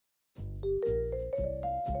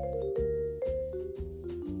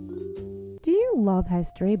you love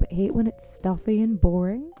history but hate when it's stuffy and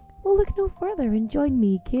boring? Well, look no further and join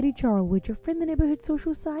me, Katie Charlwood, your friendly neighbourhood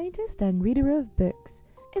social scientist and reader of books,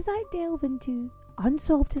 as I delve into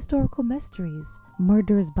unsolved historical mysteries,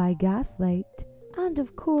 murders by gaslight, and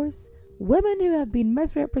of course, women who have been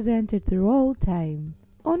misrepresented through all time.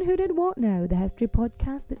 On Who Did What Now, the history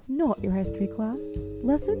podcast that's not your history class.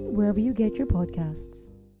 Listen wherever you get your podcasts.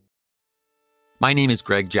 My name is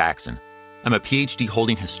Greg Jackson. I'm a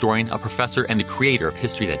PhD-holding historian, a professor, and the creator of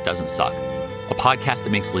History That Doesn't Suck, a podcast that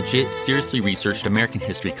makes legit, seriously researched American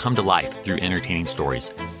history come to life through entertaining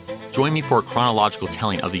stories. Join me for a chronological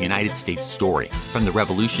telling of the United States story, from the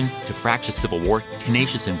Revolution to fractious Civil War,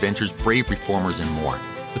 tenacious inventors, brave reformers, and more.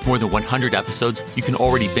 With more than 100 episodes, you can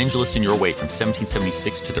already binge listen your way from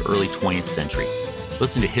 1776 to the early 20th century.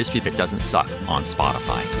 Listen to History That Doesn't Suck on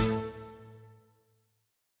Spotify.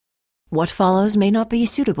 What follows may not be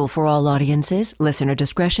suitable for all audiences. Listener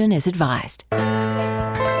discretion is advised.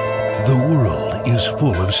 The world is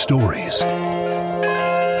full of stories.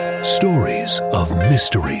 Stories of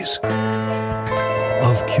mysteries,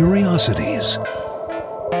 of curiosities,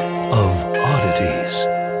 of oddities.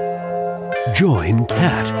 Join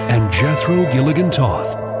Kat and Jethro Gilligan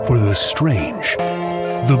Toth for the strange,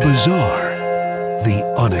 the bizarre, the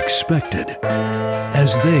unexpected,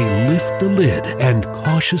 as they lift the lid and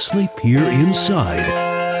cautiously peer inside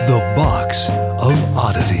the box of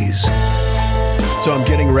oddities. So I'm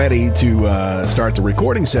getting ready to start the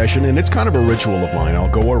recording session, and it's kind of a ritual of mine. I'll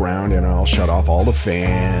go around and I'll shut off all the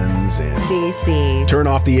fans and the AC. Turn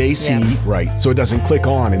off the AC, yep. Right, so it doesn't click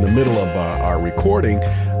on in the middle of our recording.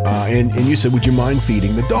 And you said, would you mind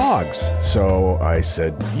feeding the dogs? So I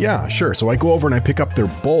said, yeah, sure. So I go over and I pick up their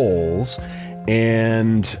bowls,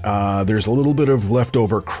 and there's a little bit of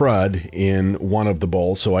leftover crud in one of the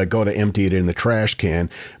bowls, so I go to empty it in the trash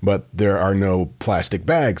can, but there are no plastic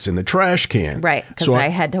bags in the trash can. Right, because so I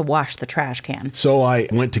had to wash the trash can. So I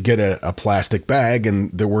went to get a plastic bag,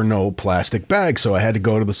 and there were no plastic bags, so I had to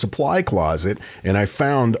go to the supply closet, and I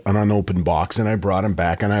found an unopened box, and I brought them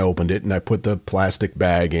back, and I opened it, and I put the plastic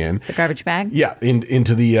bag in. The garbage bag? Yeah,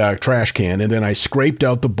 into the trash can, and then I scraped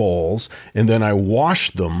out the bowls, and then I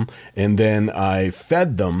washed them, and then I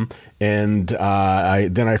fed them, and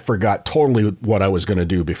I forgot totally what I was going to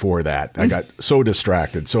do before that. I got so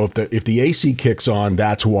distracted. So if the AC kicks on,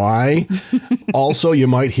 that's why. Also, you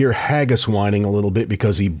might hear Haggis whining a little bit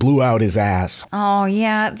because he blew out his ass. Oh,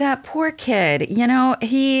 yeah, that poor kid. You know,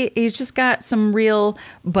 he's just got some real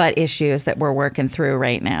butt issues that we're working through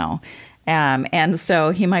right now. And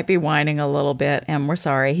so he might be whining a little bit, and we're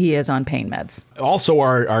sorry. He is on pain meds. Also,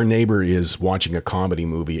 our neighbor is watching a comedy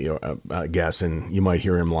movie, I guess, and you might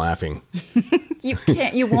hear him laughing.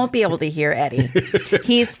 You won't be able to hear Eddie.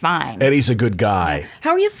 He's fine. Eddie's a good guy.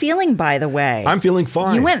 How are you feeling, by the way? I'm feeling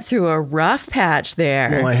fine. You went through a rough patch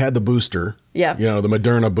there. Well, I had the booster. Yeah. You know, the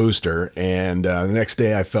Moderna booster. And the next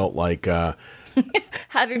day I felt like...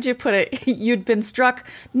 How did you put it? You'd been struck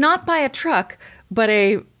not by a truck, but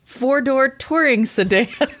a 4-door touring sedan.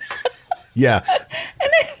 Yeah.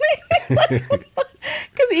 And it made me laugh.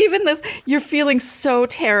 Because even this, you're feeling so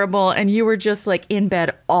terrible, and you were just like in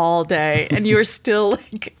bed all day, and you were still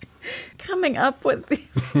like coming up with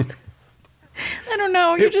these. I don't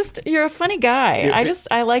know. You're a funny guy.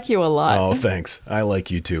 I like you a lot. Oh, thanks. I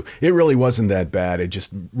like you too. It really wasn't that bad. It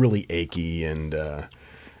just really achy, and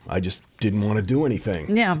I just didn't want to do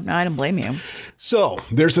anything. Yeah, no, I don't blame you. So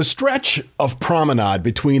there's a stretch of promenade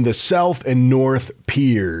between the South and North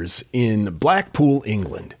Piers in Blackpool,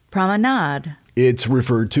 England. Promenade. It's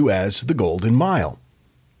referred to as the Golden Mile.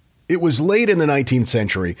 It was late in the 19th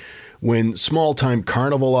century when small-time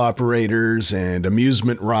carnival operators and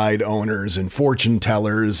amusement ride owners and fortune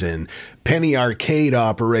tellers and penny arcade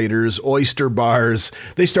operators, oyster bars,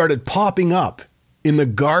 they started popping up in the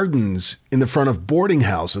gardens in the front of boarding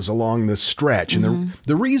houses along the stretch. And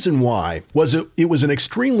the reason why was it was an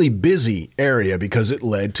extremely busy area because it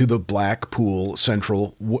led to the Blackpool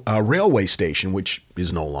Central railway station, which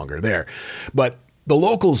is no longer there. But the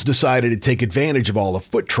locals decided to take advantage of all the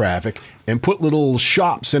foot traffic and put little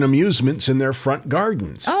shops and amusements in their front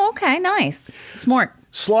gardens. Oh, okay, nice. Smart.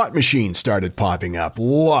 Slot machines started popping up.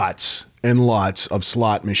 Lots and lots of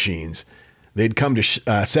slot machines. They'd come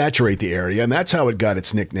to saturate the area, and that's how it got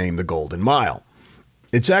its nickname, the Golden Mile.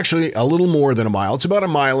 It's actually a little more than a mile. It's about 1.5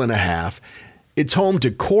 miles. It's home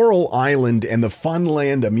to Coral Island and the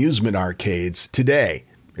Funland amusement arcades today.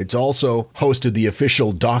 It's also hosted the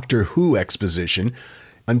official Doctor Who exposition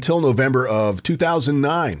until November of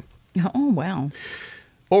 2009. Oh, wow.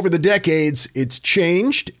 Over the decades, it's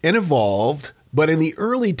changed and evolved, But in the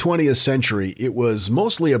early 20th century, it was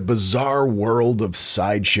mostly a bizarre world of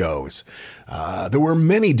sideshows. There were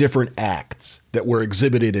many different acts that were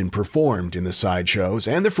exhibited and performed in the sideshows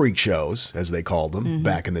and the freak shows, as they called them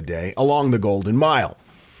back in the day, along the Golden Mile.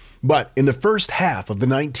 But in the first half of the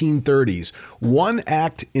 1930s, one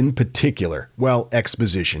act in particular, well,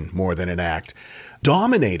 exposition more than an act,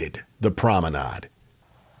 dominated the promenade.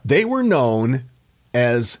 They were known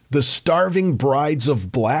as the Starving Brides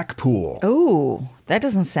of Blackpool. Ooh, that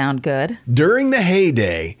doesn't sound good. During the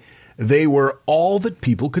heyday, they were all that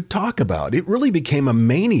people could talk about. It really became a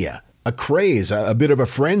mania, a craze, a bit of a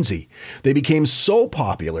frenzy. They became so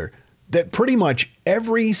popular that pretty much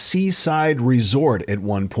every seaside resort at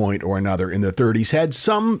one point or another in the 30s had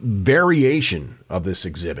some variation of this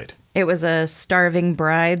exhibit. It was a starving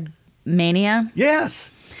bride mania?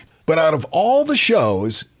 Yes. But out of all the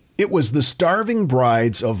shows, it was the Starving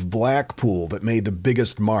Brides of Blackpool that made the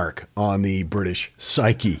biggest mark on the British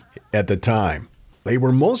psyche at the time. They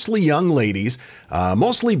were mostly young ladies,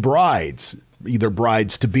 mostly brides, either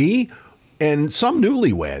brides-to-be and some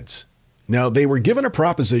newlyweds. Now, they were given a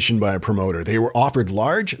proposition by a promoter. They were offered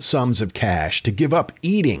large sums of cash to give up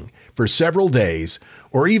eating for several days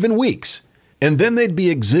or even weeks, and then they'd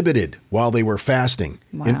be exhibited while they were fasting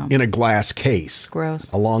in a glass case.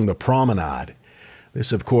 Gross. Along the promenade.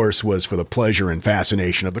 This, of course, was for the pleasure and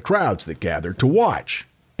fascination of the crowds that gathered to watch.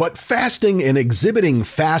 But fasting and exhibiting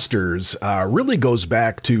fasters really goes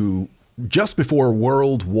back to just before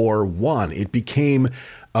World War I. It became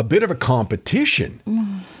a bit of a competition.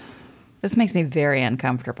 This makes me very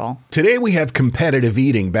uncomfortable. Today we have competitive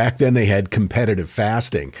eating. Back then they had competitive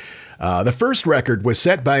fasting. The first record was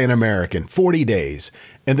set by an American, 40 days.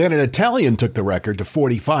 And then an Italian took the record to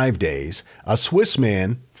 45 days, a Swiss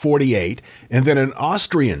man, 48, and then an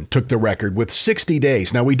Austrian took the record with 60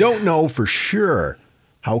 days. Now, we don't know for sure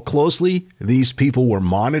how closely these people were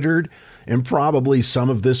monitored, and probably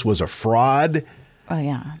some of this was a fraud. Oh,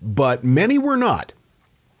 yeah. But many were not.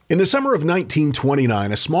 In the summer of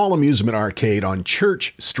 1929, a small amusement arcade on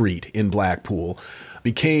Church Street in Blackpool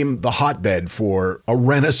became the hotbed for a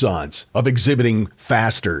renaissance of exhibiting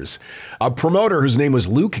fasters. A promoter whose name was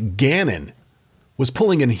Luke Gannon was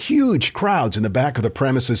pulling in huge crowds in the back of the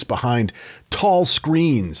premises behind tall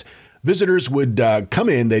screens. Visitors would come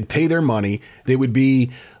in, they'd pay their money, they would be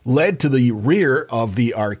led to the rear of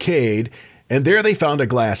the arcade, and there they found a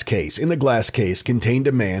glass case. In the glass case contained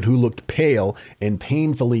a man who looked pale and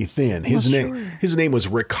painfully thin. His name was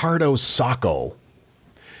Riccardo Sacco.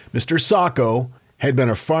 Mr. Sacco had been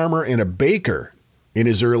a farmer and a baker in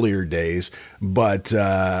his earlier days, but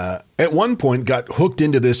at one point got hooked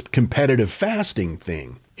into this competitive fasting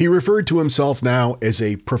thing. He referred to himself now as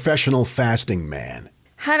a professional fasting man.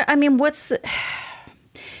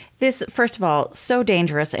 This, first of all, so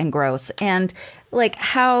dangerous and gross. And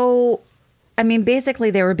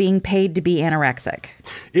basically they were being paid to be anorexic.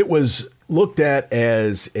 It was looked at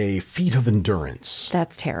as a feat of endurance.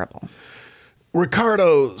 That's terrible.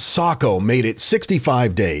 Riccardo Sacco made it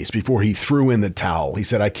 65 days before he threw in the towel. He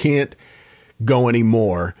said, I can't go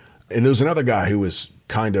anymore. And there was another guy who was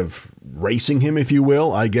kind of racing him, if you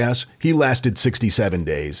will, I guess. He lasted 67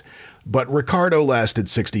 days. But Riccardo lasted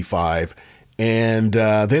 65. And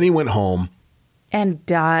then he went home. And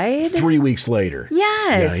died? 3 weeks later.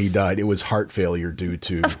 Yes. Yeah, he died. It was heart failure due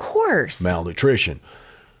to of course. Malnutrition.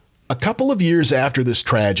 A couple of years after this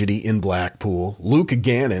tragedy in Blackpool, Luke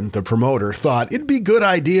Gannon, the promoter, thought it'd be a good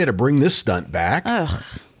idea to bring this stunt back. Ugh.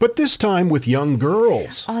 But this time with young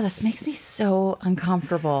girls. Oh, this makes me so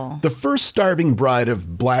uncomfortable. The first starving bride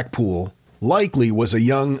of Blackpool likely was a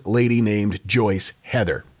young lady named Joyce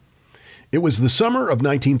Heather. It was the summer of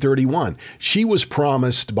 1931. She was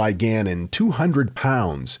promised by Gannon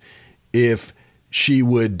 £200 if she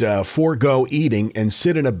would forego eating and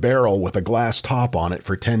sit in a barrel with a glass top on it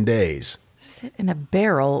for 10 days. Sit in a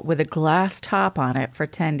barrel with a glass top on it for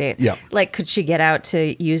 10 days? Yeah. Like, could she get out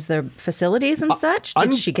to use the facilities and such?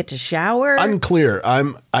 Did she get to shower? Unclear.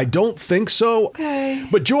 I don't think so. Okay.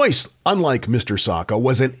 But Joyce, unlike Mr. Sacco,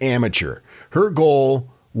 was an amateur. Her goal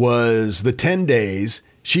was the 10 days.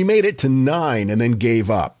 She made it to 9 and then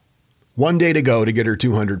gave up. 1 day to go to get her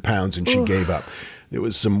 £200, and she gave up. There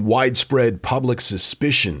was some widespread public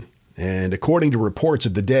suspicion, and according to reports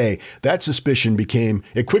of the day, that suspicion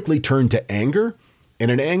quickly turned to anger, and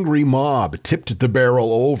an angry mob tipped the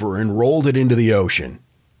barrel over and rolled it into the ocean.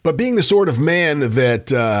 But being the sort of man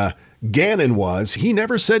that Gannon was, he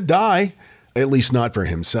never said die, at least not for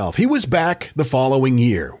himself. He was back the following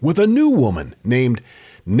year with a new woman named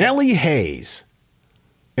Nellie Hayes,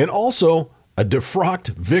 and also a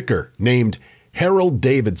defrocked vicar named Harold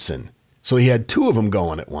Davidson. So he had 2 of them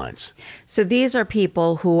going at once. So these are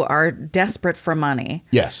people who are desperate for money.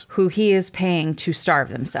 Yes. Who he is paying to starve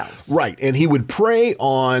themselves. Right. And he would prey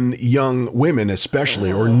on young women,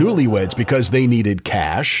 especially, or newlyweds, because they needed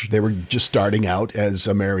cash. They were just starting out as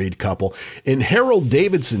a married couple. In Harold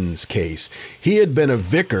Davidson's case, he had been a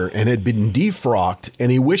vicar and had been defrocked,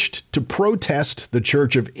 and he wished to protest the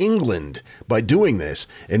Church of England by doing this,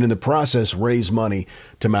 and in the process raise money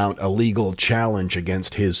to mount a legal challenge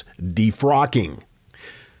against his defrocking.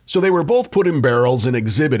 So they were both put in barrels and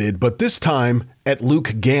exhibited, but this time at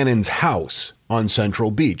Luke Gannon's house on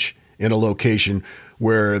Central Beach, in a location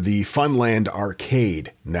where the Funland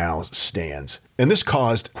Arcade now stands. And this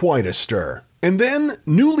caused quite a stir. And then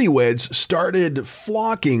newlyweds started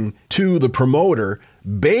flocking to the promoter,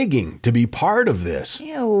 begging to be part of this.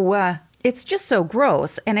 Ew. It's just so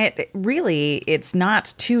gross. And it's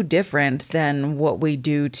not too different than what we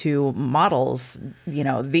do to models,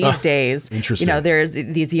 these days. Interesting. There's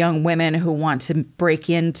these young women who want to break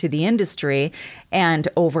into the industry, and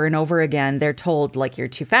over again, they're told, like, you're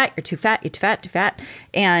too fat, you're too fat, you're too fat, too fat.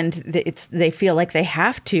 And they feel like they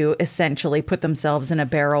have to essentially put themselves in a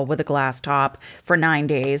barrel with a glass top for 9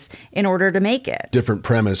 days in order to make it. Different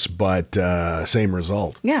premise, but same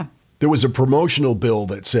result. Yeah. There was a promotional bill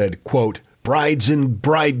that said, quote, brides and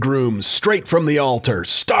bridegrooms straight from the altar,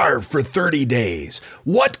 starve for 30 days.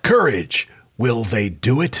 What courage? Will they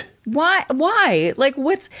do it? Why? Like,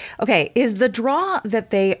 okay, is the draw that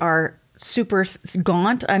they are super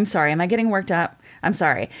gaunt? I'm sorry. Am I getting worked up? I'm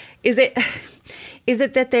sorry. Is it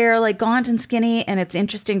that they're like gaunt and skinny and it's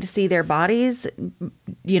interesting to see their bodies,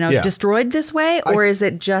 destroyed this way? Or is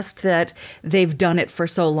it just that they've done it for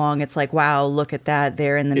so long? It's like, wow, look at that.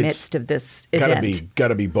 They're in the midst of this event.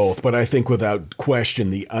 Gotta be both. But I think without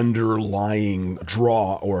question, the underlying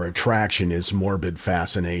draw or attraction is morbid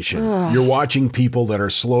fascination. Ugh. You're watching people that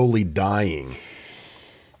are slowly dying.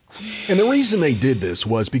 And the reason they did this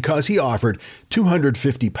was because he offered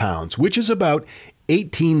 250 pounds, which is about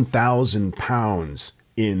 18,000 pounds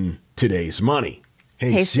in today's money.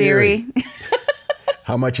 Hey Siri.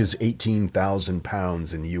 How much is 18,000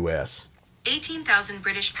 pounds in U.S.? 18,000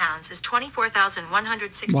 British pounds is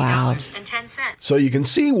 $24,160.10. So you can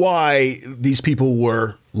see why these people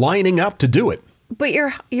were lining up to do it. But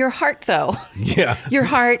your heart, though. Yeah. Your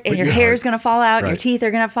heart, and your hair's going to fall out, right. Your teeth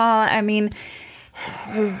are going to fall out. I mean...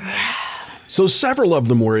 So several of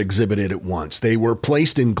them were exhibited at once. They were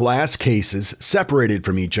placed in glass cases, separated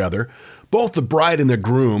from each other, both the bride and the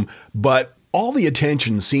groom, but all the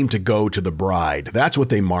attention seemed to go to the bride. That's what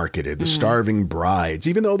they marketed, the starving brides,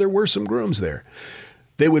 even though there were some grooms there.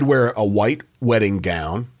 They would wear a white wedding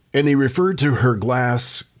gown, and they referred to her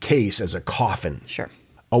glass case as a coffin. Sure.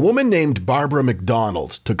 A woman named Barbara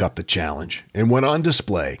McDonald took up the challenge and went on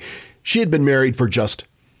display. She had been married for just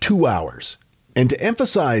 2 hours. And to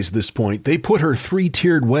emphasize this point, they put her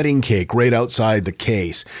 3-tiered wedding cake right outside the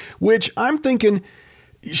case, which I'm thinking,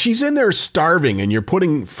 she's in there starving and you're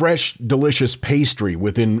putting fresh, delicious pastry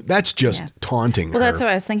within. That's just taunting her. Well, that's what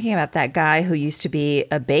I was thinking about, that guy who used to be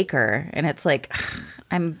a baker. And it's like,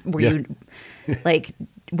 were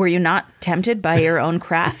you not tempted by your own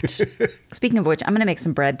craft? Speaking of which, I'm going to make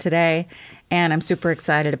some bread today and I'm super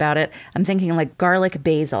excited about it. I'm thinking like garlic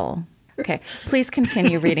basil. Okay, please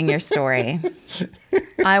continue reading your story.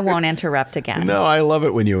 I won't interrupt again. No, I love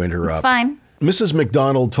it when you interrupt. It's fine. Mrs.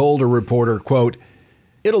 McDonald told a reporter, quote,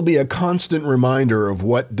 "It'll be a constant reminder of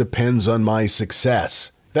what depends on my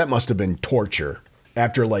success." That must have been torture.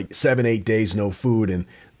 After like 7-8 days, no food, and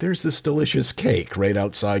there's this delicious cake right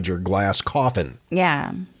outside your glass coffin.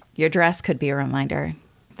 Yeah, your dress could be a reminder.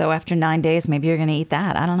 Though after 9 days, maybe you're going to eat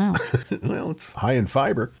that. I don't know. Well, it's high in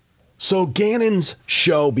fiber. So Gannon's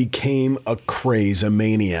show became a craze, a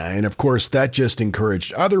mania. And of course, that just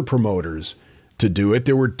encouraged other promoters to do it.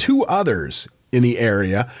 There were 2 others in the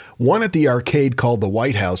area, one at the arcade called the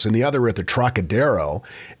White House and the other at the Trocadero.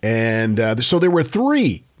 And so there were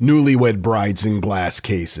 3 newlywed brides in glass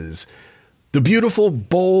cases. The beautiful,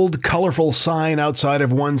 bold, colorful sign outside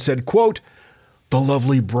of one said, quote, "The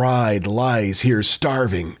lovely bride lies here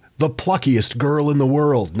starving. The pluckiest girl in the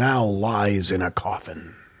world now lies in a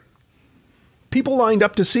coffin." People lined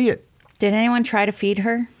up to see it. Did anyone try to feed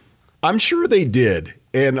her? I'm sure they did.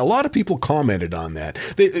 And a lot of people commented on that.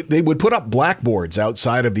 They would put up blackboards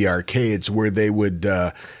outside of the arcades where they would,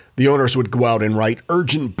 the owners would go out and write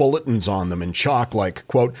urgent bulletins on them in chalk like,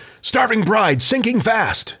 quote, "Starving bride sinking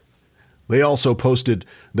fast." They also posted,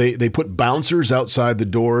 they put bouncers outside the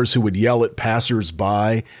doors who would yell at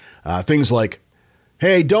passersby. Things like,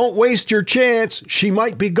 "Hey, don't waste your chance. She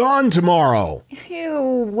might be gone tomorrow."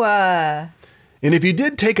 Ew. And if you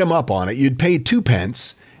did take them up on it, you'd pay 2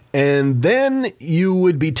 pence And then you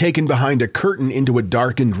would be taken behind a curtain into a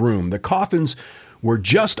darkened room. The coffins were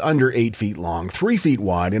just under 8 feet long, 3 feet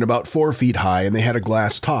wide, and about 4 feet high, and they had a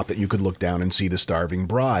glass top that you could look down and see the starving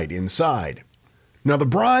bride inside. Now, the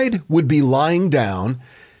bride would be lying down,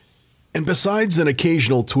 and besides an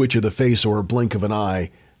occasional twitch of the face or a blink of an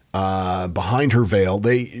eye behind her veil,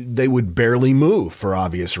 they would barely move for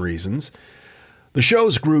obvious reasons. The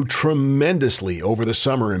shows grew tremendously over the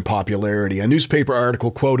summer in popularity. A newspaper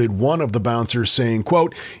article quoted one of the bouncers saying,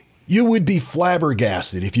 quote, "You would be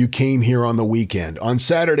flabbergasted if you came here on the weekend. On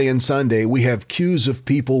Saturday and Sunday, we have queues of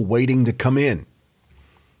people waiting to come in."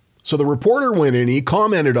 So the reporter went in, he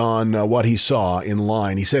commented on what he saw in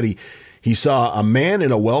line. He said he saw a man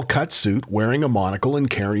in a well-cut suit wearing a monocle and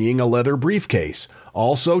carrying a leather briefcase.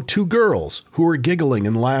 Also, 2 girls who were giggling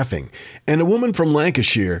and laughing. And a woman from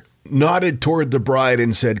Lancashire nodded toward the bride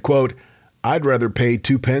and said, quote, "I'd rather pay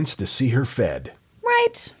 2 pence to see her fed."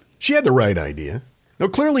 Right. She had the right idea. Now,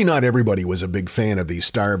 clearly not everybody was a big fan of these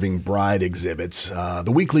starving bride exhibits.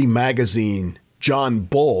 The weekly magazine, John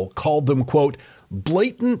Bull, called them, quote,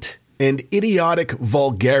 "blatant and idiotic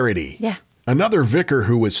vulgarity." Yeah. Another vicar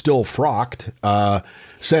who was still frocked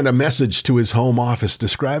sent a message to his home office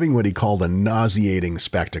describing what he called a nauseating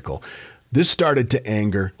spectacle. This started to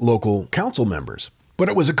anger local council members. But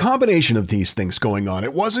it was a combination of these things going on.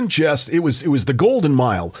 It wasn't just, it was the Golden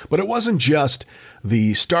Mile, but it wasn't just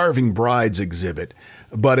the Starving Brides exhibit,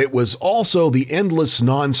 but it was also the endless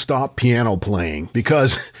nonstop piano playing,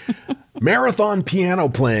 because marathon piano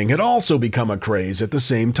playing had also become a craze at the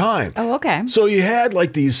same time. Oh, okay. So you had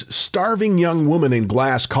like these starving young women in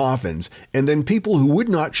glass coffins, and then people who would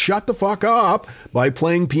not shut the fuck up by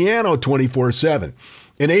playing piano 24/7.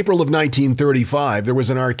 In April of 1935, there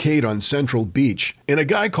was an arcade on Central Beach, and a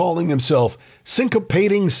guy calling himself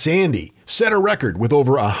Syncopating Sandy set a record with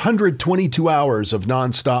over 122 hours of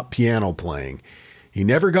nonstop piano playing. He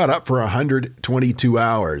never got up for 122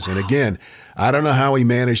 hours. And again, I don't know how he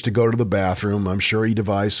managed to go to the bathroom. I'm sure he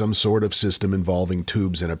devised some sort of system involving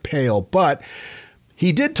tubes and a pail, but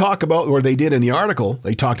he did talk about, or they did in the article,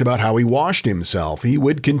 they talked about how he washed himself. He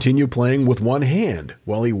would continue playing with one hand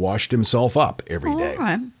while he washed himself up every day. All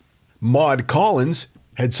right. Maud Collins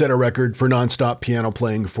had set a record for nonstop piano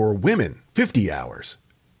playing for women, 50 hours.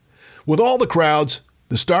 With all the crowds,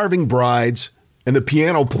 the starving brides, and the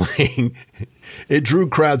piano playing, it drew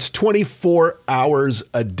crowds 24 hours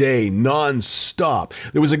a day, nonstop.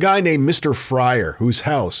 There was a guy named Mr. Fryer whose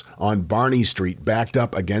house on Barney Street backed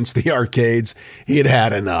up against the arcades. He had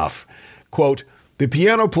had enough. Quote, "The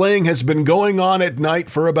piano playing has been going on at night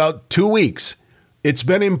for about 2 weeks. It's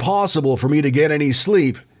been impossible for me to get any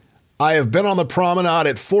sleep. I have been on the promenade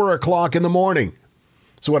at 4 o'clock in the morning."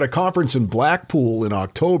 So at a conference in Blackpool in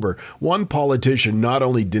October, one politician not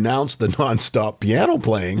only denounced the nonstop piano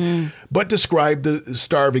playing, but described the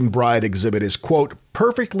Starving Bride exhibit as, quote,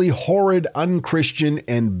 "perfectly horrid, unchristian,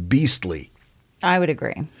 and beastly." I would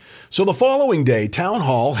agree. So the following day, Town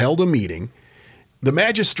Hall held a meeting. The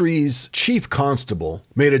Magistrate's chief constable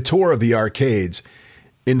made a tour of the arcades,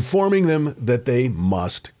 informing them that they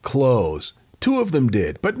must close. 2 of them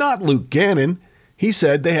did, but not Luke Gannon. He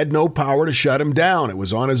said they had no power to shut him down. It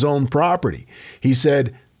was on his own property. He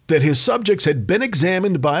said that his subjects had been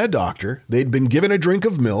examined by a doctor. They'd been given a drink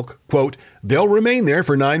of milk. Quote, "They'll remain there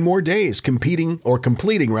for 9 more days, completing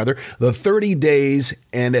the 30 days.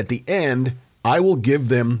 And at the end, I will give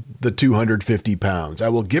them the 250 pounds. I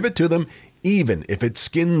will give it to them even if it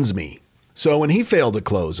skins me." So when he failed to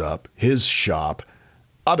close up his shop,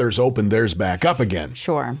 others opened theirs back up again.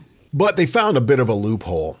 Sure. But they found a bit of a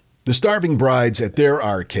loophole. The starving brides at their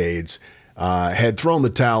arcades had thrown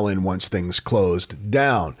the towel in once things closed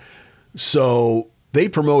down. So they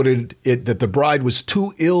promoted it that the bride was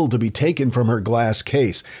too ill to be taken from her glass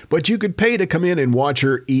case, but you could pay to come in and watch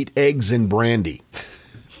her eat eggs and brandy.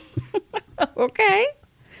 Okay.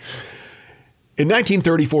 In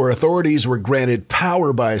 1934, authorities were granted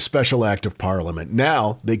power by a special act of Parliament.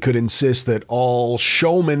 Now they could insist that all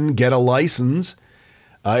showmen get a license.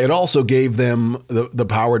 It also gave them the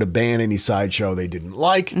power to ban any sideshow they didn't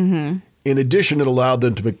like. Mm-hmm. In addition, it allowed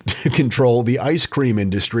them to control the ice cream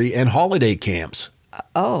industry and holiday camps.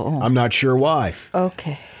 Oh. I'm not sure why.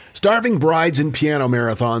 Okay. Starving brides and piano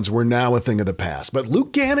marathons were now a thing of the past. But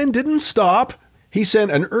Luke Gannon didn't stop. He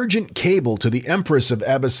sent an urgent cable to the Empress of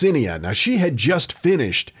Abyssinia. Now, she had just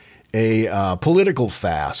finished a political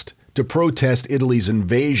fast to protest Italy's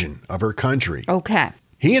invasion of her country. Okay.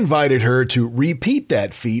 He invited her to repeat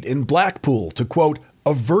that feat in Blackpool to, quote,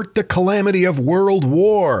 avert the calamity of world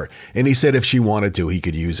war. And he said if she wanted to, he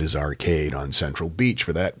could use his arcade on Central Beach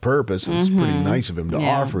for that purpose. It's pretty nice of him to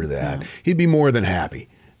offer that. Yeah. He'd be more than happy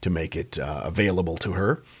to make it available to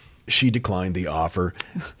her. She declined the offer,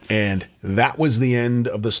 and that was the end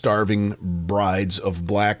of the Starving Brides of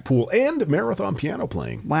Blackpool and marathon piano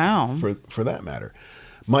playing. Wow. For that matter.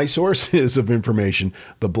 My sources of information,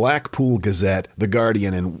 the Blackpool Gazette, the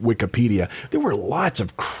Guardian, and Wikipedia. There were lots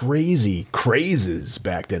of crazes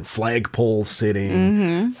back then. Flagpole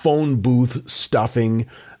sitting, phone booth stuffing.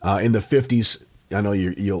 In the 50s, I know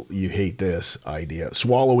you hate this idea.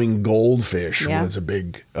 Swallowing goldfish was a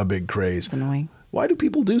big craze. It's annoying. Why do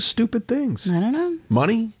people do stupid things? I don't know.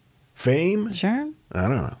 Money? Fame? Sure. I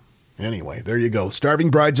don't know. Anyway, there you go. Starving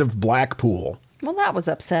Brides of Blackpool. Well, that was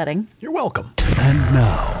upsetting. You're welcome. And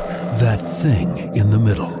now, that thing in the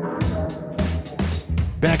middle.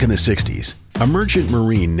 Back in the 60s, a merchant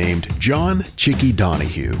marine named John Chicky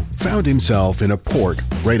Donahue found himself in a port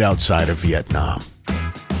right outside of Vietnam.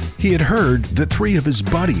 He had heard that 3 of his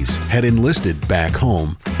buddies had enlisted back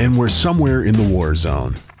home and were somewhere in the war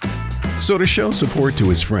zone. So to show support to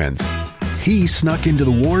his friends, he snuck into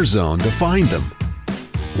the war zone to find them.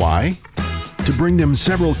 Why? To bring them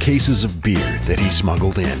several cases of beer that he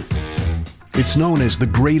smuggled in. It's known as the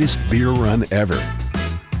greatest beer run ever,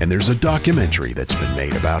 and there's a documentary that's been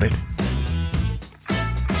made about it.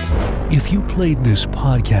 If you played this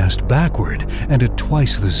podcast backward and at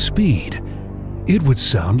twice the speed, it would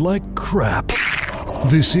sound like crap.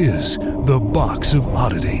 This is the Box of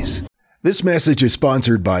Oddities. This message is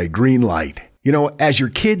sponsored by Greenlight. You know, as your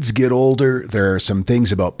kids get older, there are some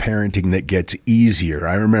things about parenting that gets easier.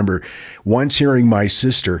 I remember once hearing my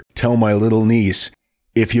sister tell my little niece,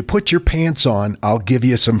 "If you put your pants on, I'll give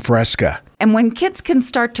you some Fresca." And when kids can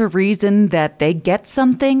start to reason that they get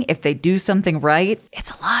something if they do something right,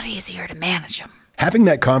 it's a lot easier to manage them. Having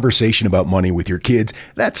that conversation about money with your kids,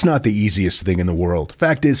 that's not the easiest thing in the world.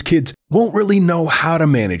 Fact is, kids won't really know how to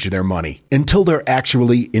manage their money until they're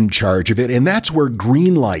actually in charge of it, and that's where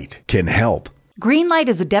Greenlight can help. Greenlight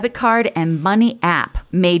is a debit card and money app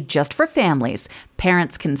made just for families.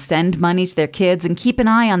 Parents can send money to their kids and keep an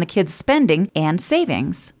eye on the kids' spending and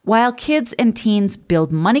savings, while kids and teens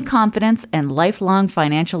build money confidence and lifelong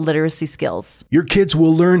financial literacy skills. Your kids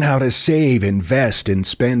will learn how to save, invest, and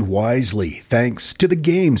spend wisely thanks to the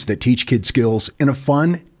games that teach kids skills in a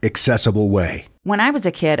fun, accessible way. When I was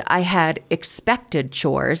a kid, I had expected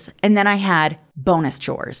chores, and then I had bonus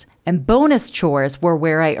chores. And bonus chores were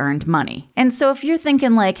where I earned money. And so if you're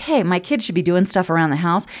thinking like, hey, my kid should be doing stuff around the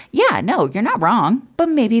house, yeah, no, you're not wrong. But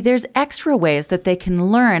maybe there's extra ways that they can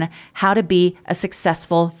learn how to be a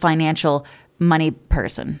successful financial money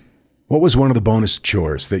person. What was one of the bonus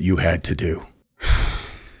chores that you had to do?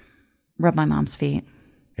 Rub my mom's feet.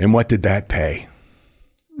 And what did that pay?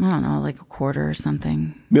 I don't know, like a quarter or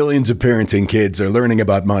something. Millions of parents and kids are learning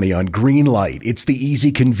about money on Greenlight. It's the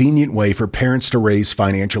easy, convenient way for parents to raise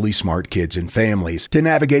financially smart kids and families to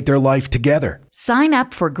navigate their life together. Sign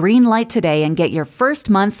up for Greenlight today and get your first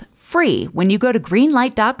month free when you go to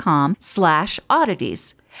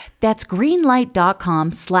greenlight.com/oddities. That's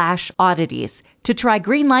greenlight.com/oddities to try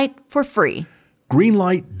Greenlight for free.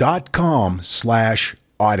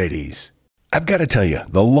 Greenlight.com/oddities. I've got to tell you,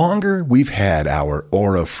 the longer we've had our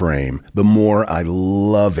Aura frame, the more I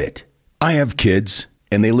love it. I have kids,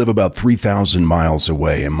 and they live about 3,000 miles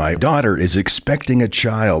away, and my daughter is expecting a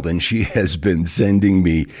child, and she has been sending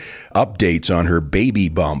me updates on her baby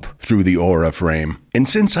bump through the Aura frame. And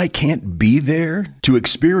since I can't be there to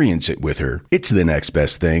experience it with her, it's the next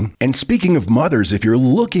best thing. And speaking of mothers, if you're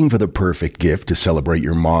looking for the perfect gift to celebrate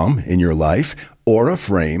your mom in your life, Aura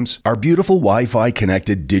frames are beautiful Wi-Fi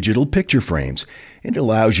connected digital picture frames. It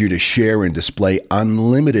allows you to share and display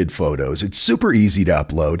unlimited photos. It's super easy to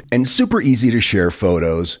upload and super easy to share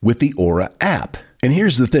photos with the Aura app. And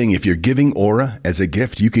here's the thing, if you're giving Aura as a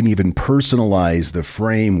gift, you can even personalize the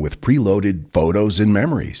frame with preloaded photos and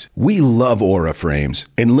memories. We love Aura frames,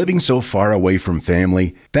 and living so far away from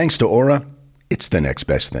family, thanks to Aura, it's the next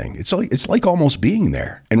best thing. It's like almost being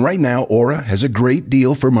there. And right now, Aura has a great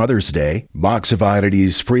deal for Mother's Day. Box of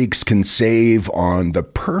Oddities freaks can save on the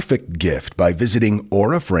perfect gift by visiting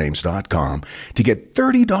auraframes.com to get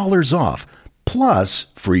 $30 off, plus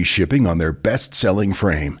free shipping on their best-selling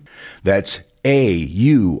frame. That's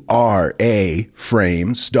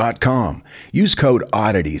AURAFrames.com. Use code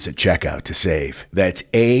oddities at checkout to save. That's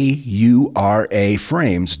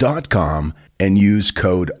AURAFrames.com and use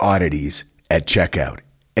code oddities at checkout,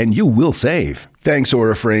 and you will save. Thanks,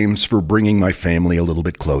 Aura Frames, for bringing my family a little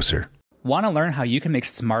bit closer. Want to learn how you can make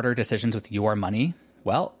smarter decisions with your money?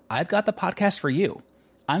 Well, I've got the podcast for you.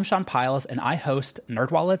 I'm Sean Piles, and I host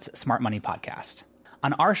NerdWallet's Smart Money Podcast.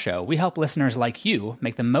 On our show, we help listeners like you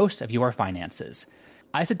make the most of your finances.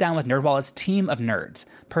 I sit down with NerdWallet's team of nerds,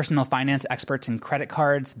 personal finance experts in credit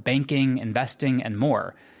cards, banking, investing, and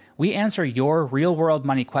more. We answer your real-world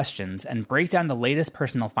money questions and break down the latest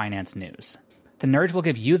personal finance news. The nerds will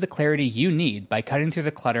give you the clarity you need by cutting through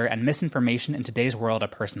the clutter and misinformation in today's world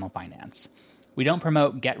of personal finance. We don't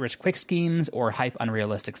promote get-rich-quick schemes or hype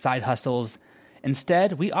unrealistic side hustles.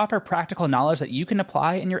 Instead, we offer practical knowledge that you can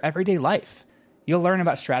apply in your everyday life. You'll learn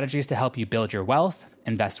about strategies to help you build your wealth,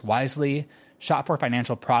 invest wisely, shop for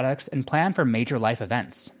financial products, and plan for major life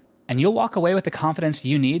events. And you'll walk away with the confidence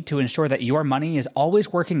you need to ensure that your money is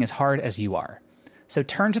always working as hard as you are. So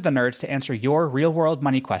turn to the nerds to answer your real-world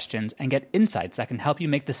money questions and get insights that can help you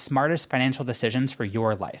make the smartest financial decisions for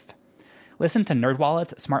your life. Listen to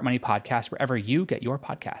NerdWallet's Smart Money Podcast wherever you get your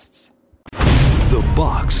podcasts. The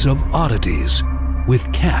Box of Oddities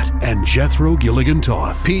with Kat and Jethro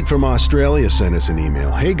Gilligan-Toth. Pete from Australia sent us an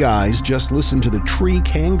email. Hey guys, just listened to the tree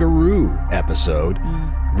kangaroo episode.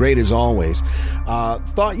 Great as always.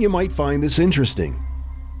 Thought you might find this interesting.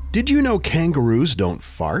 Did you know kangaroos don't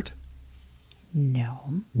fart?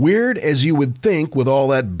 No. Weird as you would think with all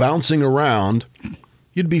that bouncing around,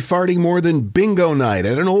 you'd be farting more than bingo night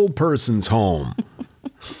at an old person's home.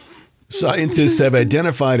 Scientists have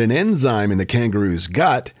identified an enzyme in the kangaroo's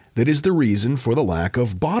gut that is the reason for the lack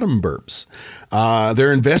of bottom burps.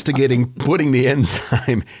 They're investigating putting the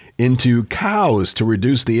enzyme into cows to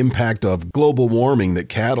reduce the impact of global warming that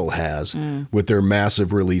cattle has with their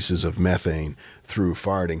massive releases of methane through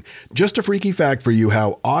farting. Just a freaky fact for you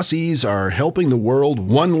how Aussies are helping the world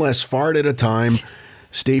one less fart at a time.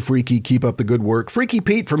 Stay freaky, keep up the good work. Freaky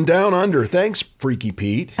Pete from Down Under. Thanks, Freaky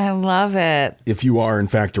Pete. I love it. If you are, in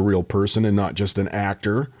fact, a real person and not just an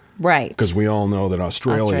actor. Right. Because we all know that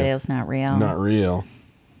Australia's not real. Not real.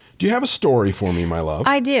 Do you have a story for me, my love?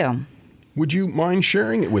 I do. Would you mind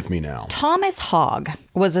sharing it with me now? Thomas Hogg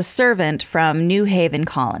was a servant from New Haven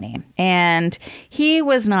Colony, and he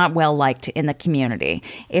was not well liked in the community.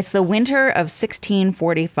 It's the winter of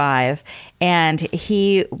 1645, and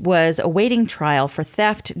he was awaiting trial for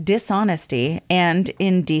theft, dishonesty, and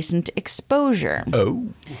indecent exposure. Oh.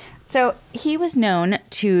 So he was known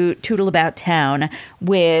to tootle about town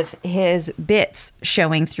with his bits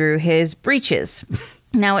showing through his breeches.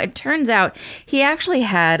 Now, it turns out he actually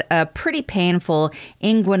had a pretty painful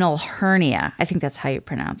inguinal hernia. I think that's how you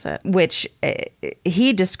pronounce it, which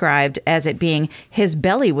he described as it being his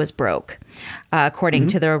belly was broke, according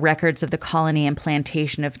to the records of the colony and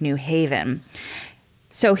plantation of New Haven.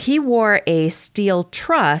 So he wore a steel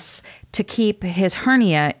truss to keep his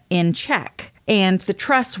hernia in check. And the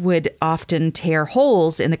truss would often tear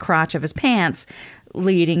holes in the crotch of his pants,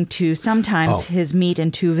 leading to sometimes his meat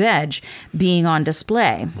and two veg being on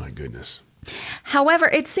display. My goodness. However,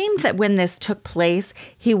 it seemed that when this took place,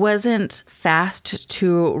 he wasn't fast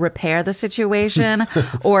to repair the situation,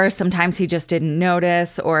 or sometimes he just didn't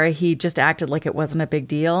notice, or he just acted like it wasn't a big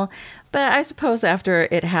deal. But I suppose after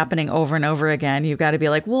it happening over and over again, you've got to be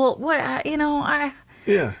like, well, what,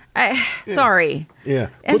 sorry. Yeah.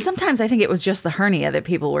 And sometimes I think it was just the hernia that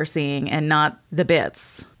people were seeing and not the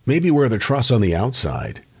bits. Maybe wear the truss on the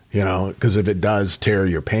outside, because if it does tear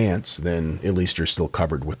your pants, then at least you're still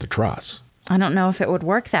covered with the truss. I don't know if it would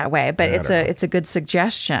work that way, but it's a good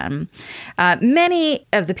suggestion. Many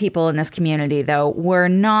of the people in this community, though, were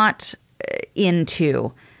not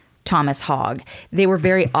into Thomas Hogg. They were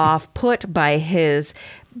very off-put by his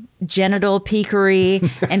genital peakery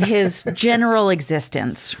and his general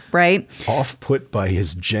existence, right? Off-put by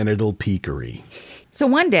his genital peakery. So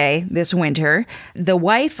one day this winter, the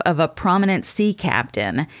wife of a prominent sea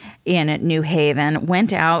captain in New Haven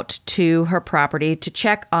went out to her property to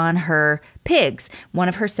check on her pigs. One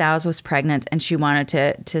of her sows was pregnant and she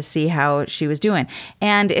wanted to see how she was doing.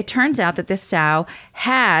 And it turns out that this sow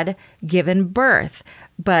had given birth,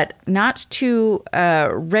 but not to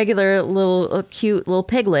regular little cute little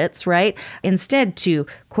piglets, right? Instead to,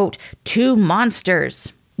 quote, two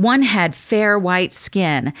monsters. One had fair white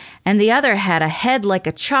skin, and the other had a head like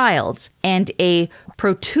a child's and a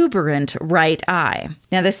protuberant right eye.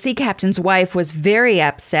 Now, the sea captain's wife was very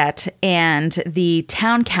upset, and the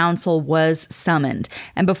town council was summoned.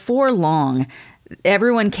 And before long,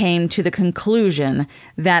 everyone came to the conclusion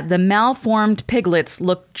that the malformed piglets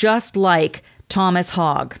looked just like Thomas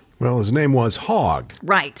Hogg. Well, his name was Hogg.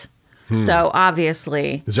 Right. So,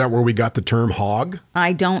 obviously... Is that where we got the term hog?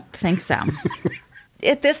 I don't think so.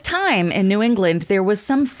 At this time in New England, there was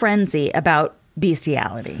some frenzy about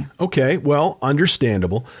bestiality. Okay, well,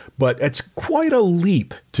 understandable, but it's quite a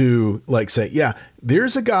leap to say, yeah,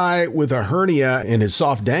 there's a guy with a hernia and his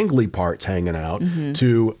soft dangly parts hanging out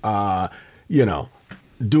to,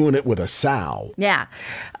 doing it with a sow. Yeah.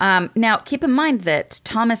 Now, keep in mind that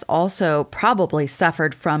Thomas also probably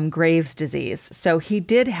suffered from Graves' disease. So he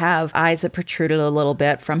did have eyes that protruded a little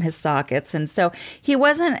bit from his sockets. And so he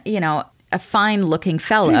wasn't, a fine-looking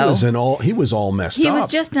fellow. He was all messed up. He was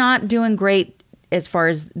just not doing great as far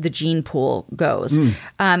as the gene pool goes.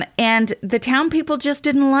 And the town people just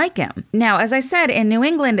didn't like him. Now, as I said, in New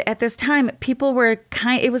England at this time, people were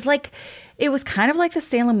it was kind of like the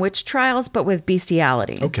Salem witch trials, but with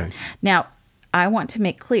bestiality. Okay. Now, I want to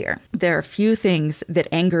make clear, there are few things that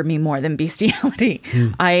anger me more than bestiality.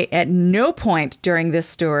 I, at no point during this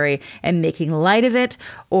story, am making light of it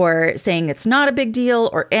or saying it's not a big deal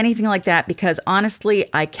or anything like that, because honestly,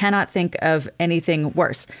 I cannot think of anything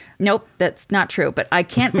worse. Nope, that's not true, but I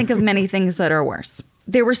can't think of many things that are worse.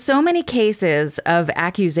 There were so many cases of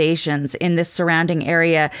accusations in this surrounding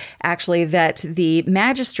area, actually, that the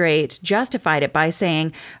magistrate justified it by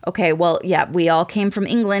saying, okay, well, yeah, we all came from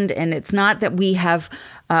England, and it's not that we have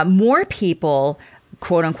more people,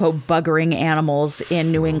 quote unquote, buggering animals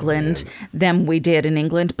in New England than we did in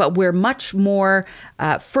England, but we're much more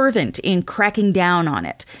fervent in cracking down on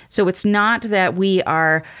it. So it's not that we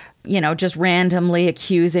are just randomly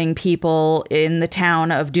accusing people in the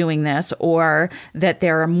town of doing this, or that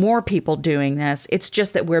there are more people doing this. It's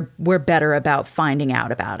just that we're better about finding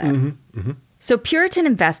out about it. So Puritan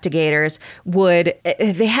investigators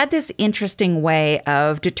they had this interesting way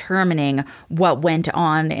of determining what went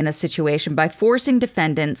on in a situation by forcing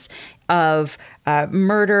defendants of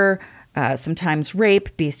murder, sometimes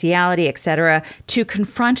rape, bestiality, etc., to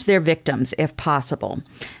confront their victims if possible.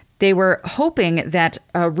 They were hoping that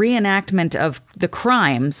a reenactment of the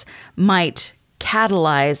crimes might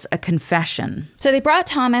catalyze a confession. So they brought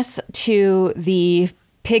Thomas to the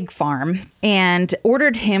pig farm and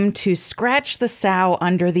ordered him to scratch the sow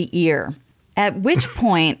under the ear. At which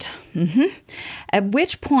point, the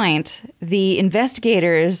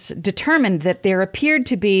investigators determined that there appeared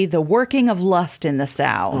to be the working of lust in the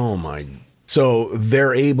sow. Oh my! So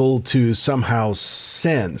they're able to somehow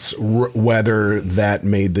sense whether that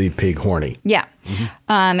made the pig horny. Yeah.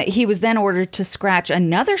 He was then ordered to scratch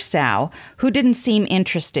another sow who didn't seem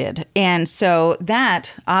interested. And so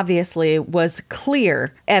that obviously was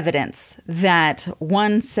clear evidence that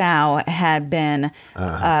one sow had been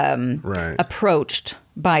approached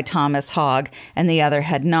by Thomas Hogg and the other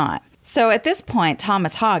had not. So at this point,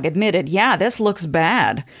 Thomas Hogg admitted, yeah, this looks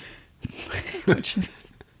bad. Which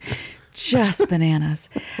is just bananas.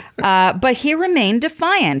 But he remained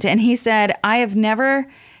defiant, and he said, I have never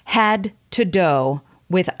had to dough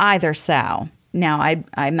with either sow. Now,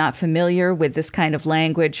 I'm not familiar with this kind of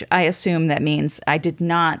language. I assume that means I did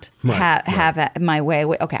not have my way.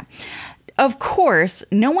 Okay. Of course,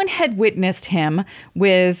 no one had witnessed him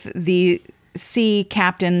with the sea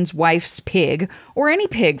captain's wife's pig, or any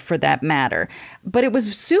pig for that matter. But it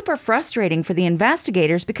was super frustrating for the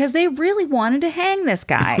investigators because they really wanted to hang this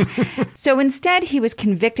guy. So instead, he was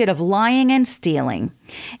convicted of lying and stealing,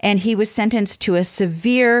 and he was sentenced to a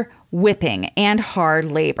severe whipping and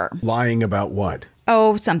hard labor. Lying about what?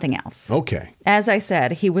 Oh, something else. Okay. As I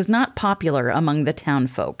said, he was not popular among the town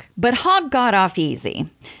folk. But Hogg got off easy.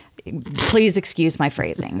 Please excuse my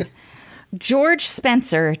phrasing. George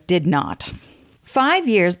Spencer did not. 5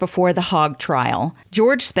 years before the Hogg trial,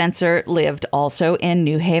 George Spencer lived also in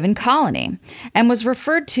New Haven Colony and was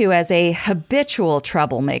referred to as a habitual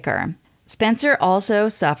troublemaker. Spencer also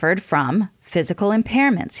suffered from physical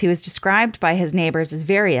impairments. He was described by his neighbors as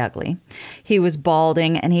very ugly. He was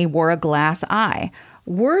balding and he wore a glass eye.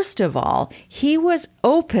 Worst of all, he was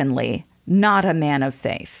openly not a man of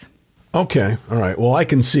faith. Okay. All right. Well, I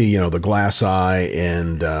can see, the glass eye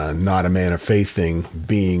and not a man of faith thing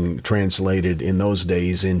being translated in those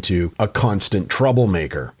days into a constant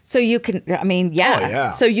troublemaker. So you can, yeah. Oh, yeah.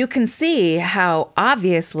 So you can see how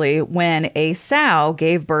obviously when a sow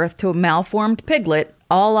gave birth to a malformed piglet,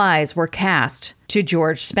 all eyes were cast to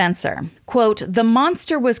George Spencer. Quote, the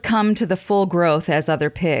monster was come to the full growth as other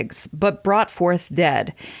pigs, but brought forth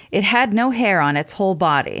dead. It had no hair on its whole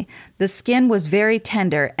body. The skin was very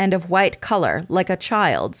tender and of white color, like a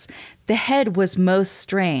child's. The head was most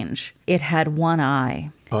strange. It had one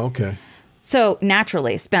eye. Okay. So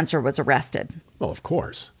naturally, Spencer was arrested. Well, of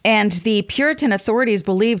course. And the Puritan authorities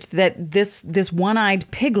believed that this one-eyed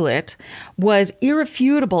piglet was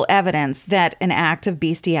irrefutable evidence that an act of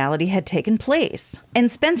bestiality had taken place. And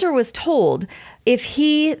Spencer was told, if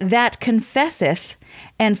he that confesseth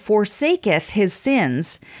and forsaketh his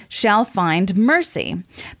sins shall find mercy.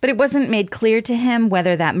 But it wasn't made clear to him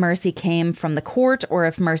whether that mercy came from the court or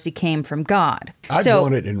if mercy came from God. I'd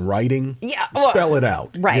want it in writing. Yeah. Spell it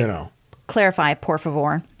out. Right. clarify, por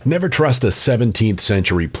favor. Never trust a 17th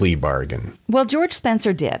century plea bargain. Well, George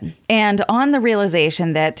Spencer did. And on the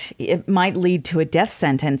realization that it might lead to a death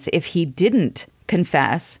sentence if he didn't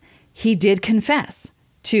confess, he did confess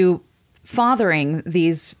to fathering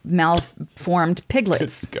these malformed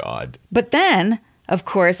piglets. Good God. But then, of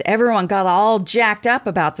course, everyone got all jacked up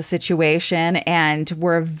about the situation and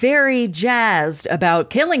were very jazzed about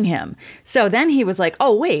killing him. So then he was like,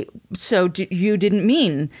 oh, wait, so you didn't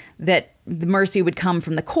mean that the mercy would come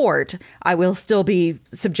from the court? I will still be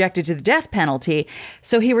subjected to the death penalty.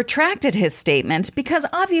 So he retracted his statement because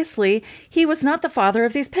obviously he was not the father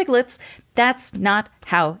of these piglets. That's not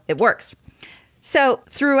how it works. So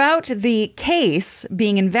throughout the case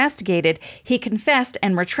being investigated, he confessed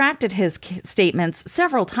and retracted his statements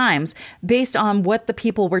several times based on what the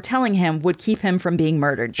people were telling him would keep him from being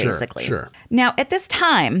murdered, basically. Sure. Now, at this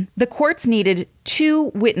time, the courts needed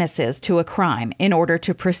 2 witnesses to a crime in order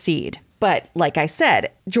to proceed. But like I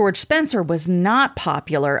said, George Spencer was not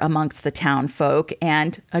popular amongst the town folk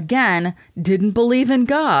and, again, didn't believe in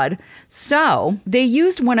God. So they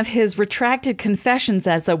used one of his retracted confessions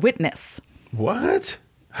as a witness. What?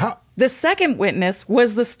 How? The second witness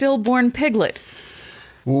was the stillborn piglet.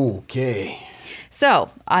 Okay. So,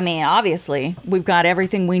 I mean, obviously, we've got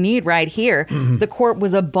everything we need right here. Mm-hmm. The court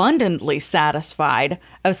was abundantly satisfied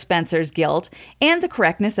of Spencer's guilt and the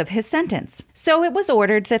correctness of his sentence. So it was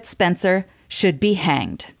ordered that Spencer should be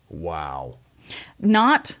hanged. Wow.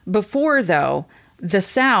 Not before, though, the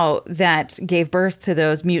sow that gave birth to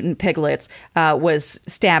those mutant piglets was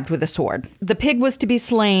stabbed with a sword. The pig was to be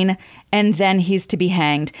slain, and then he's to be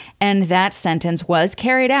hanged. And that sentence was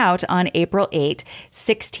carried out on April 8,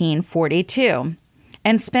 1642.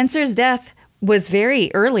 And Spencer's death was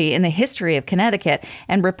very early in the history of Connecticut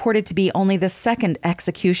and reported to be only the second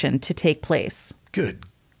execution to take place. Good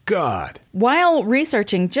God. While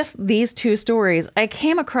researching just these 2 stories, I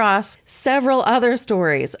came across several other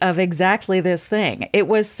stories of exactly this thing. It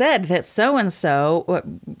was said that so-and-so,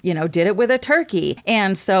 did it with a turkey.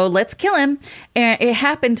 And so let's kill him. And it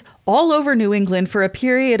happened all over New England for a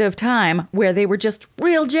period of time where they were just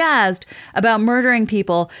real jazzed about murdering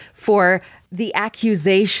people for the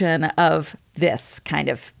accusation of this kind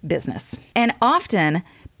of business. And often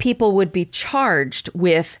people would be charged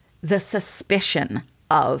with the suspicion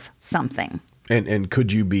of something. And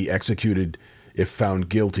could you be executed if found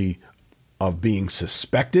guilty of being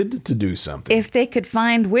suspected to do something? If they could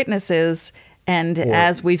find witnesses, and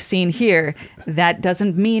as we've seen here, that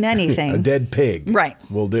doesn't mean anything. A dead pig. Right.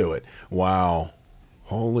 Will do it. Wow.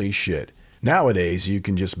 Holy shit. Nowadays, you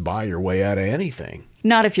can just buy your way out of anything.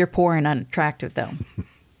 Not if you're poor and unattractive, though.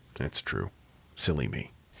 That's true. Silly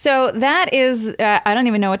me. So that is, I don't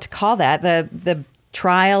even know what to call that. The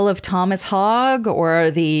trial of Thomas Hogg,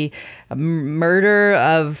 or the murder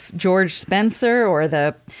of George Spencer, or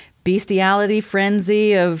the bestiality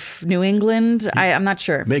frenzy of New England. I'm not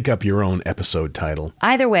sure. Make up your own episode title.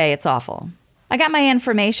 Either way, it's awful. I got my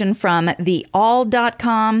information from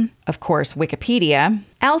theall.com, of course, Wikipedia,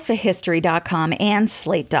 alphahistory.com, and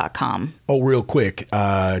slate.com. Oh, real quick.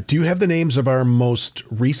 Do you have the names of our most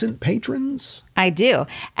recent patrons? I do.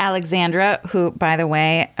 Alexandra, who, by the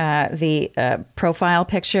way, the profile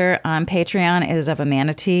picture on Patreon is of a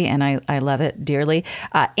manatee, and I love it dearly.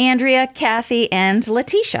 Andrea, Kathy, and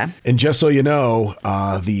Letitia. And just so you know,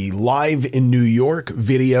 the Live in New York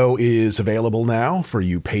video is available now for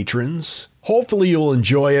you patrons. Hopefully you'll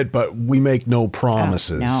enjoy it, but we make no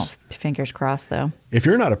promises. No, fingers crossed, though. If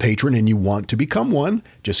you're not a patron and you want to become one,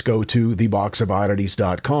 just go to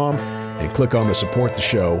theboxofoddities.com and click on the Support the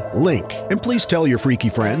Show link. And please tell your freaky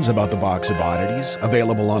friends about the Box of Oddities,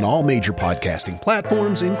 available on all major podcasting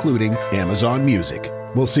platforms, including Amazon Music.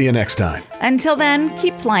 We'll see you next time. Until then,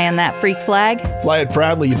 keep flying that freak flag. Fly it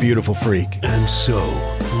proudly, you beautiful freak. And so,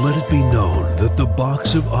 let it be known that the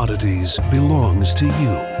Box of Oddities belongs to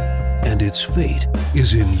you, and its fate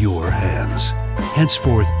is in your hands.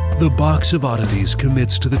 Henceforth, the Box of Oddities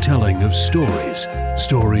commits to the telling of stories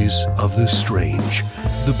of the strange,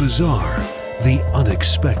 the bizarre, the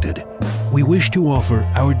unexpected. We wish to offer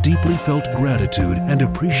our deeply felt gratitude and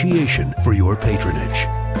appreciation for your patronage.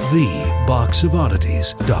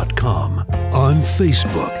 TheBoxOfOddities.com. On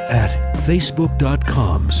Facebook at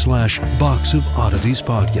Facebook.com/Box of Oddities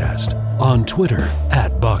Podcast. On Twitter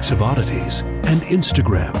at Box of Oddities. And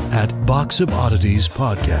Instagram at Box of Oddities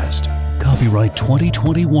Podcast. Copyright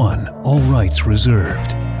 2021. All rights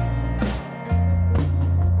reserved.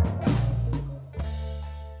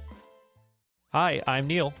 Hi, I'm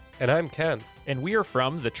Neil. And I'm Ken. And we are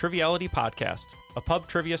from the Triviality Podcast, a pub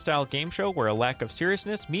trivia-style game show where a lack of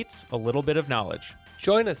seriousness meets a little bit of knowledge.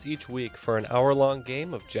 Join us each week for an hour-long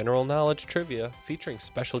game of general knowledge trivia featuring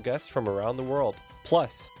special guests from around the world,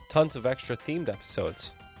 plus tons of extra themed episodes.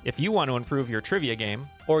 If you want to improve your trivia game,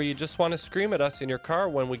 or you just want to scream at us in your car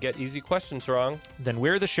when we get easy questions wrong, then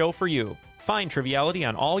we're the show for you. Find Triviality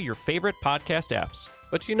on all your favorite podcast apps.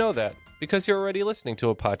 But you know that because you're already listening to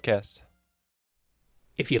a podcast.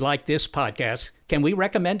 If you like this podcast, can we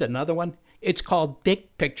recommend another one? It's called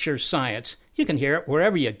Big Picture Science. You can hear it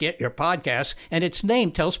wherever you get your podcasts, and its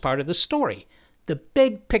name tells part of the story. The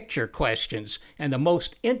big picture questions and the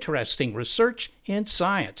most interesting research in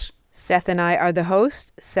science. Seth and I are the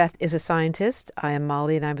hosts. Seth is a scientist. I am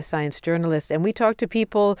Molly, and I'm a science journalist. And we talk to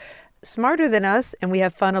people smarter than us, and we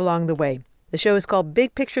have fun along the way. The show is called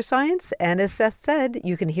Big Picture Science, and as Seth said,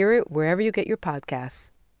 you can hear it wherever you get your podcasts.